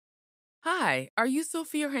Hi, are you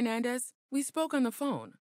Sophia Hernandez? We spoke on the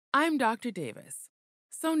phone. I'm Dr. Davis.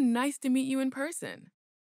 So nice to meet you in person.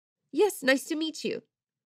 Yes, nice to meet you.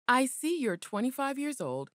 I see you're 25 years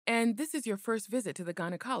old, and this is your first visit to the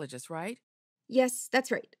gynecologist, right? Yes,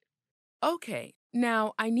 that's right. Okay,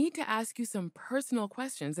 now I need to ask you some personal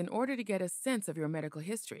questions in order to get a sense of your medical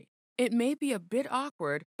history. It may be a bit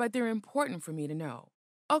awkward, but they're important for me to know.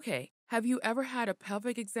 Okay, have you ever had a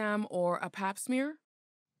pelvic exam or a pap smear?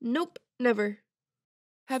 Nope, never.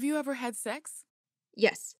 Have you ever had sex?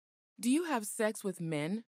 Yes, Do you have sex with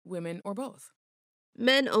men, women, or both?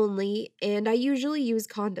 men only, and I usually use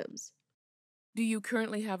condoms. Do you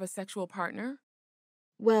currently have a sexual partner?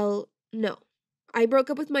 Well, no. I broke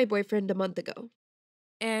up with my boyfriend a month ago.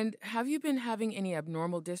 And have you been having any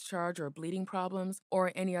abnormal discharge or bleeding problems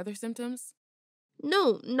or any other symptoms?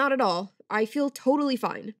 No, not at all. I feel totally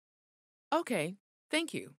fine. Okay,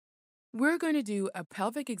 thank you. We're going to do a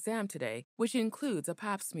pelvic exam today, which includes a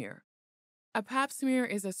pap smear. A pap smear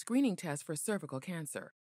is a screening test for cervical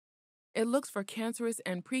cancer. It looks for cancerous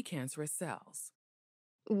and precancerous cells.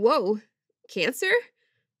 Whoa, cancer?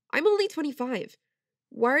 I'm only 25.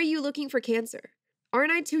 Why are you looking for cancer?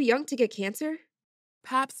 Aren't I too young to get cancer?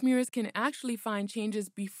 Pap smears can actually find changes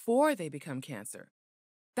before they become cancer.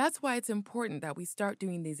 That's why it's important that we start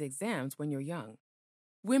doing these exams when you're young.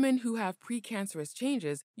 Women who have precancerous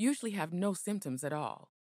changes usually have no symptoms at all.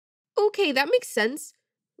 Okay, that makes sense.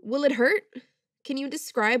 Will it hurt? Can you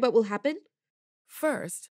describe what will happen?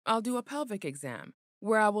 First, I'll do a pelvic exam,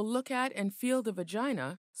 where I will look at and feel the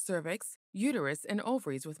vagina, cervix, uterus, and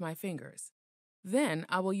ovaries with my fingers. Then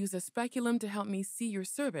I will use a speculum to help me see your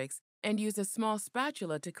cervix and use a small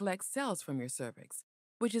spatula to collect cells from your cervix,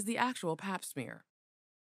 which is the actual pap smear.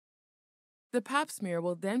 The pap smear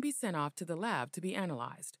will then be sent off to the lab to be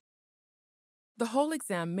analyzed. The whole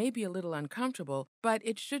exam may be a little uncomfortable, but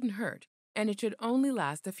it shouldn't hurt, and it should only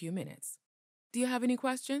last a few minutes. Do you have any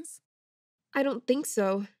questions? I don't think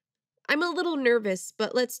so. I'm a little nervous,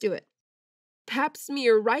 but let's do it. Pap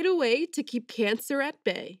smear right away to keep cancer at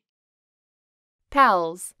bay.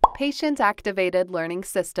 PALS, Patient Activated Learning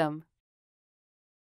System.